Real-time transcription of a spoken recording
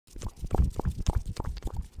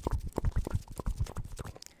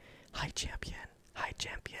champion. Hi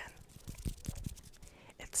champion.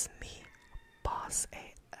 It's me, Boss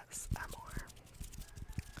ASMR.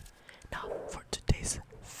 Now for today's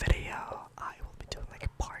video, I will be doing like a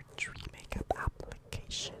part 3 makeup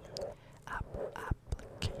application.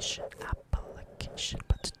 Application.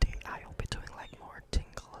 But today I will be doing like more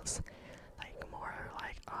tingles, like more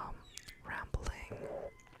like rambling,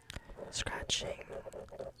 scratching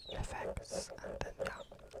effects, and then yeah,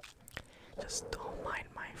 just don't mind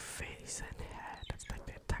my face and head. That's like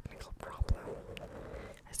the technical problem.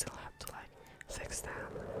 I still have to like fix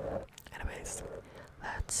that. Anyways,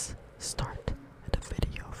 let's start the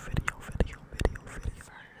video. First,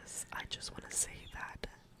 I just want to say that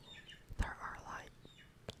there are like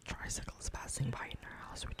tricycles passing by in our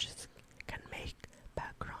house, which can make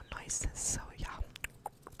background noises. So yeah.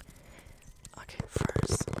 Okay,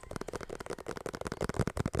 first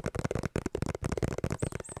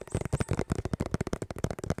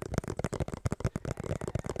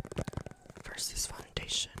is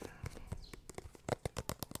foundation.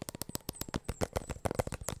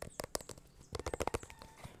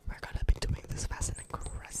 We're gonna be doing this fast and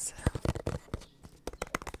aggressive.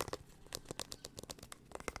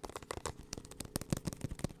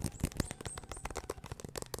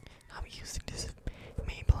 I'm using this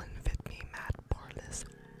Maybelline Fit Me Matte Poreless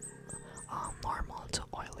normal to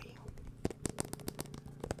oily.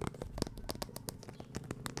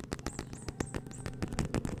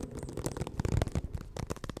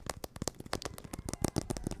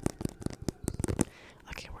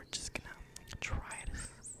 Okay, we're just gonna try this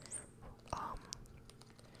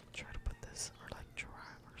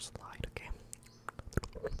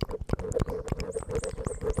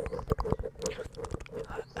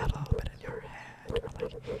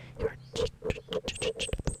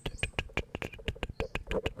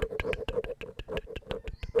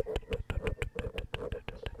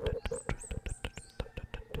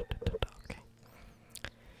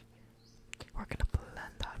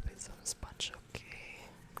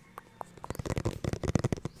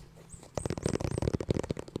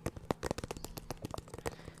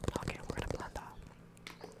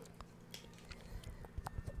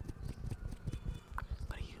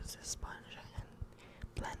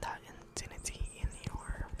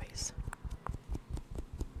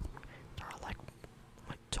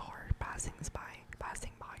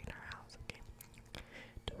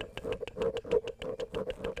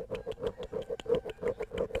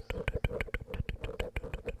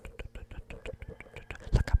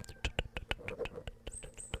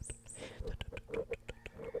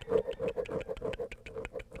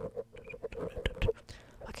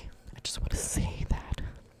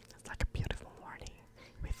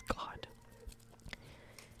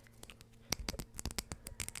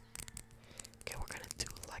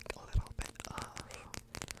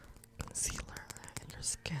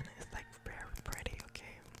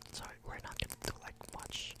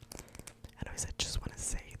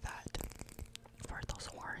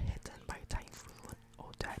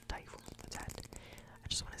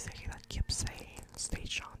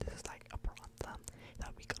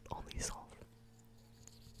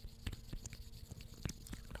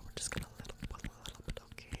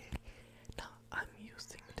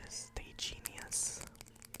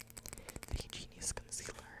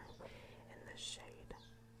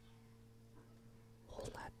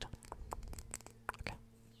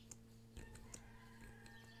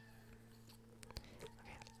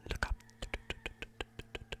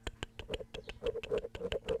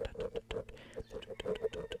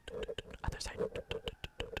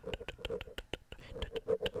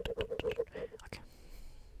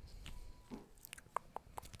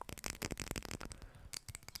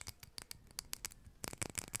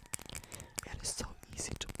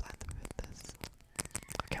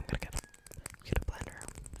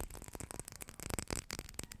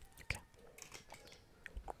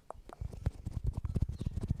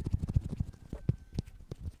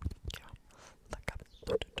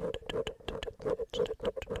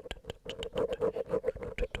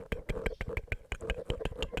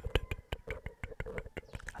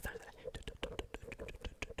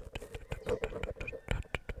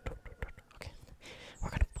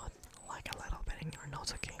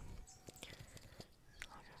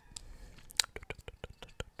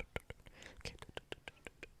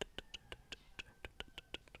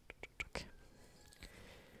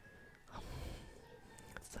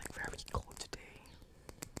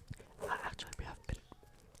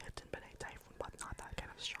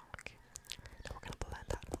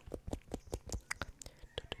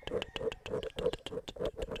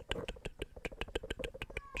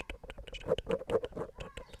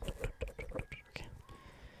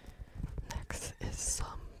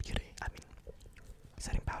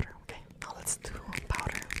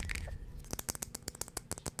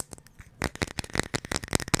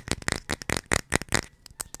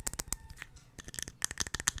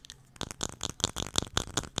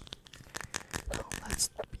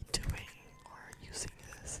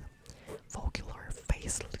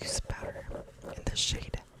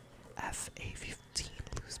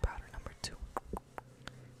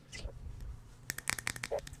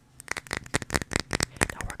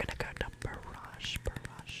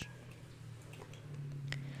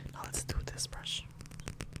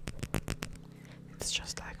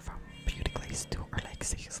guys do, or like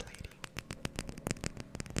say his lady.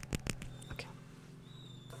 Okay.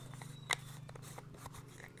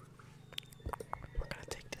 We're gonna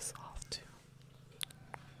take this off too.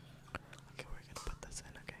 Okay, we're gonna put this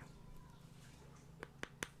in, okay.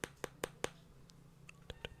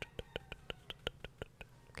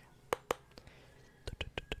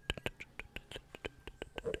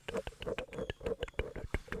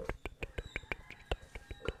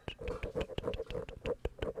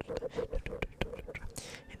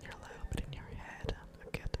 In your lip, in your head.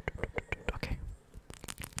 Okay. Okay.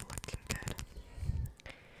 Looking good.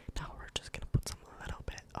 Now we're just gonna put some little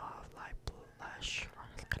bit of like blush.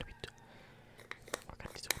 We're gonna be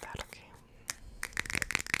doing that, okay?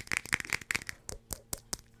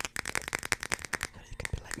 So it can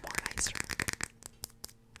be like more nicer.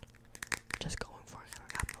 Just going for an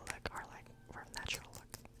apple look or like for a natural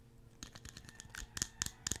look.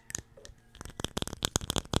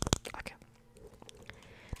 Okay.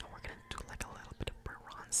 Now we're gonna do like a little bit of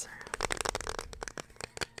bronzer.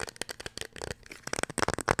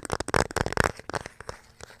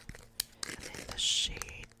 And in the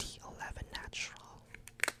shade T11 Natural.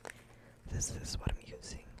 This is what I'm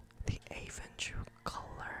using. The Avenue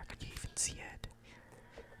color. Can you even see it?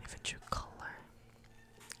 Avenue color.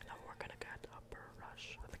 Now we're gonna get a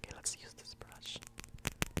brush. Okay, let's use this brush.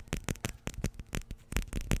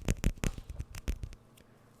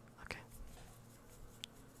 Okay.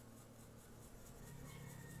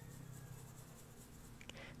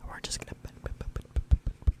 We're just gonna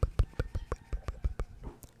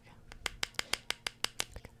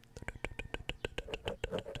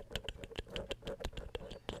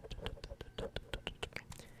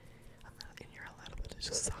in here a little bit,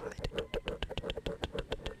 just side.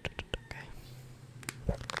 Okay.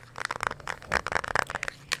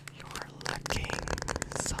 You're looking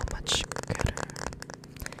so much better.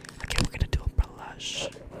 Okay, we're gonna do a blush.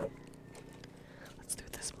 Let's do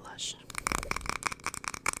this blush.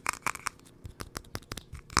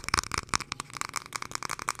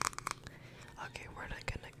 Okay, we're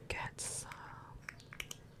gonna get some.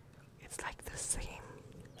 It's like the same.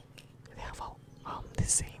 They have the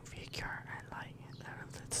same figure and like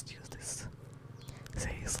let's use this.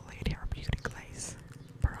 Say this lady or beauty glaze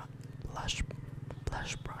for a blush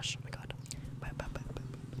brush. Oh my god.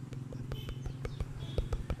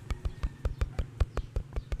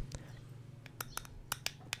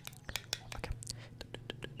 Okay.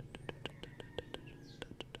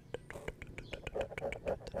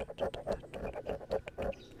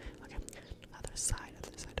 Okay. Other side.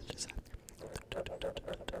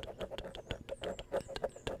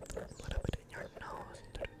 A little bit in your nose.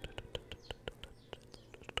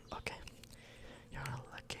 Okay. You're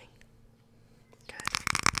looking good.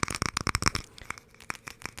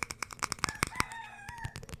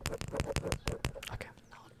 Okay,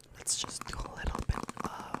 now let's just do a little bit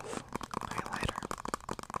of highlighter.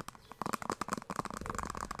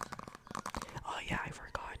 Oh yeah, I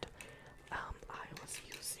forgot. I was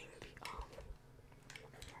using the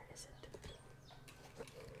where is it?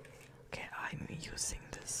 Okay, I'm using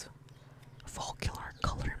this Volcular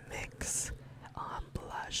Color Mix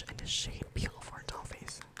blush in the shade Peel for Doll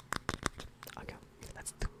Face. Okay,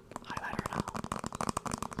 let's do highlighter now.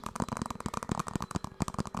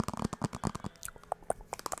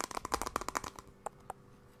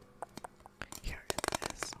 Here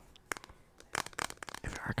it is.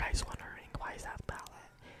 If you are guys wondering why is that palette,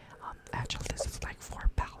 actually this is like 4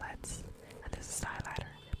 palettes, and this is the highlighter.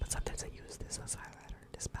 But sometimes I use this as highlighter,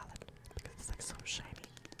 this palette, because it's like so shiny.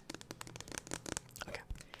 Okay,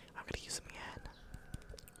 I'm gonna use them again.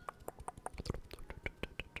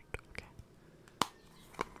 Okay.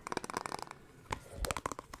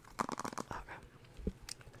 Okay.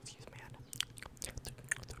 Let's use my hand.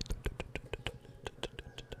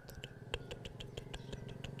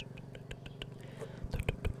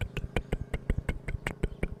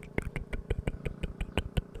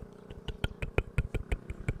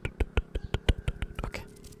 Okay.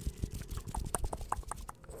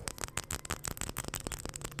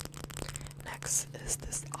 Next is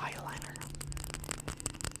this eyeliner.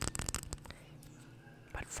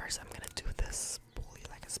 But first I'm gonna do this spoolie,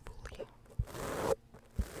 like a spoolie.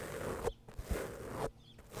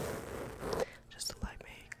 Just to like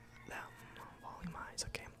make them volumize,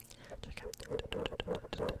 okay?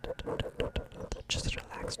 Just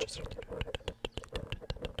relax, just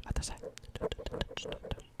other side.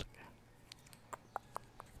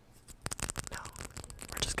 Now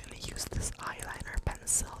we're just gonna use this eyeliner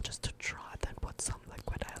pencil just to draw, then put some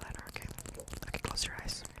liquid eyeliner, okay? Okay, close your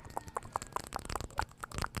eyes.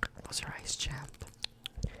 Close your eyes, champ.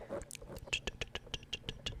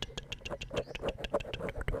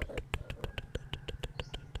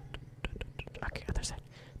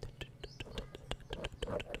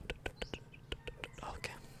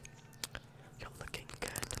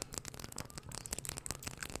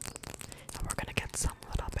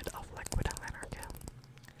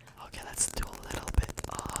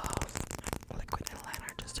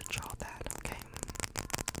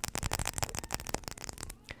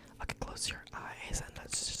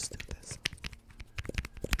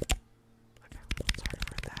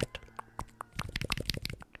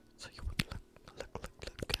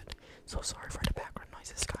 So sorry for the background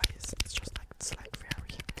noises, guys. It's like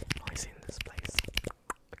very noisy in this place.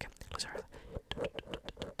 Okay, sorry.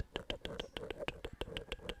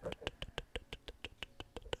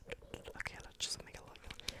 Okay, let's just make a little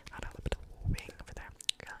bit of wing over there.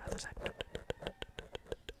 Okay, on the other side.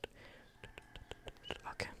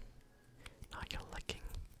 Okay. Now you're looking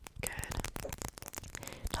good.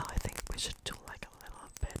 Now I think we should do like a little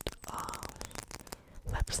bit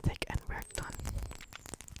of lipstick and we're done.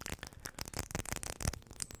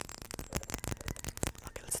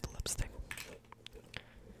 Okay, let's do lipstick.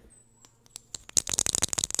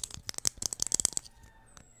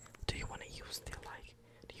 Do you wanna use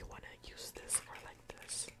this or like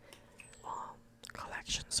this?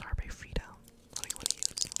 Collection Sorbet Frida. What do you wanna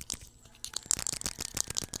use?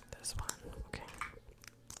 This one, okay.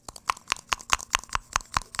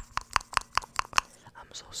 I'm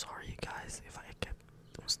so sorry you guys if I'm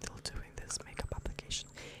still doing this makeup application.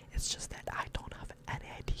 It's just that I don't have any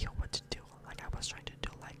idea what to do. Like I was trying to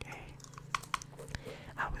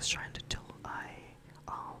do a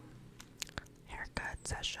haircut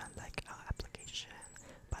session, like application,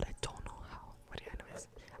 but I don't know how. But anyways,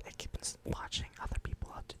 I keep watching other people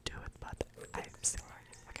how to do it, but I'm still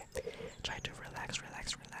learning. Okay, try to relax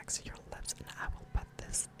your lips, and I will put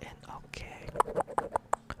this in. Okay.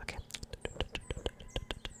 Okay.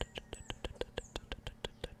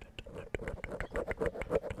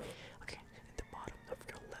 Okay, in the bottom of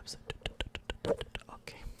your lips.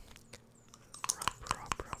 Okay.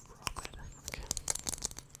 Rub it. Okay.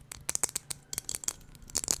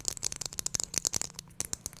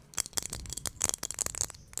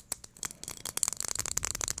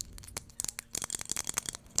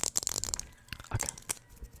 Okay.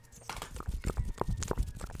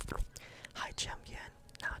 Hi champion.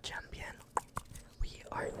 Now champion. We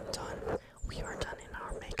are done. We are done in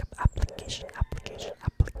our makeup application.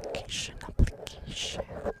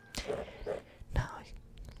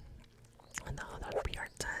 Now that we are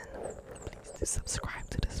done, please do subscribe.